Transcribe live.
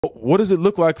What does it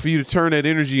look like for you to turn that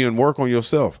energy and work on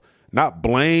yourself? Not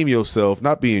blame yourself,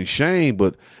 not be ashamed,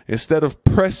 but instead of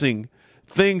pressing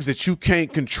things that you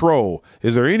can't control.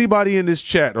 Is there anybody in this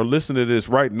chat or listening to this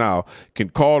right now can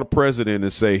call the president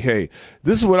and say, hey,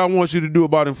 this is what I want you to do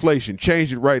about inflation.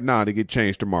 Change it right now to get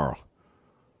changed tomorrow.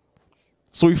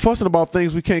 So we fussing about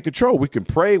things we can't control. We can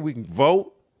pray, we can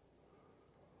vote.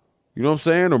 You know what I'm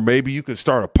saying? Or maybe you can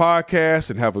start a podcast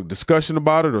and have a discussion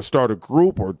about it, or start a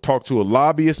group, or talk to a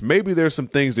lobbyist. Maybe there's some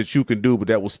things that you can do, but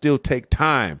that will still take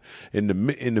time. In the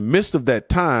midst of that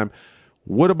time,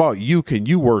 what about you can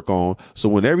you work on so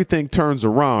when everything turns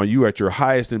around, you at your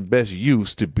highest and best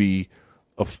use to be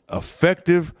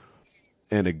effective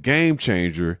and a game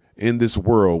changer in this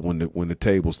world when the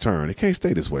tables turn. It can't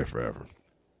stay this way forever.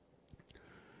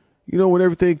 You know, when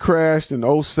everything crashed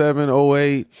in 07,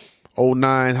 08,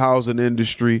 09 housing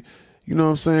industry, you know what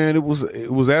I'm saying? It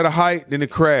was at a height, then it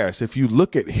crashed. If you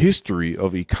look at history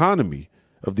of the economy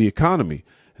and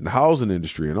the housing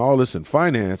industry and all this in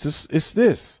finance, it's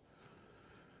this.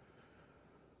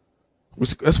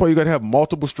 That's why you got to have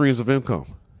multiple streams of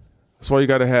income. That's why you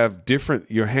got to have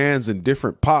your hands in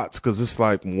different pots, because it's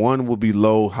like one will be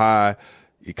low, high,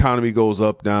 economy goes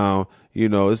up, down. You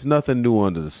know, it's nothing new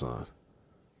under the sun.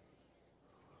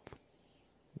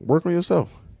 Work on yourself.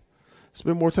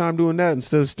 Spend more time doing that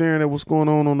instead of staring at what's going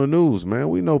on the news, man.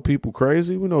 We know people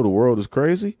crazy. We know the world is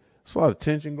crazy. There's a lot of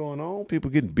tension going on.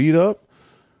 People getting beat up.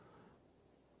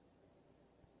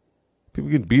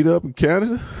 People getting beat up in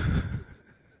Canada.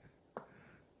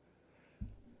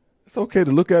 It's okay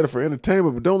to look at it for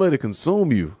entertainment, but don't let it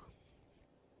consume you.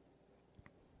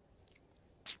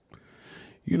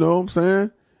 You know what I'm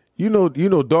saying? You know,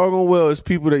 doggone well it's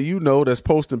people that you know that's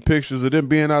posting pictures of them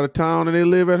being out of town and they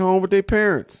live at home with their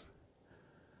parents.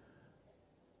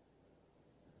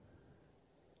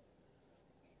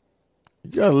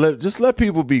 You gotta just let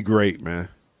people be great, man.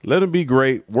 Let them be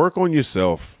great. Work on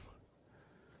yourself.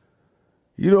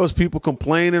 You know, it's people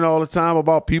complaining all the time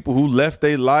about people who left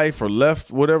their life or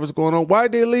left whatever's going on.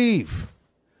 Why'd they leave?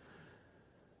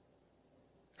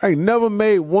 I ain't never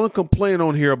made one complaint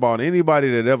on here about anybody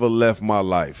that ever left my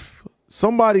life.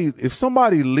 If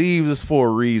somebody leaves, it's for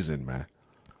a reason, man.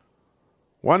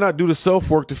 Why not do the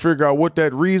self-work to figure out what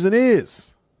that reason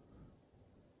is?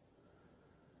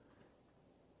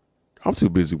 I'm too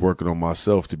busy working on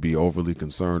myself to be overly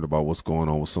concerned about what's going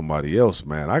on with somebody else,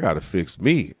 man. I got to fix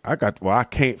me. I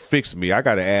can't fix me. I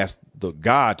got to ask the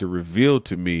God to reveal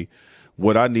to me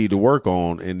what I need to work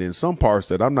on. And then some parts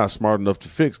that I'm not smart enough to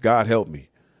fix, God help me,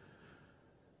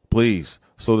 please,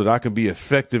 so that I can be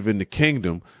effective in the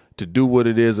kingdom to do what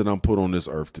it is that I'm put on this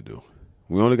earth to do.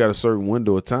 We only got a certain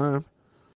window of time.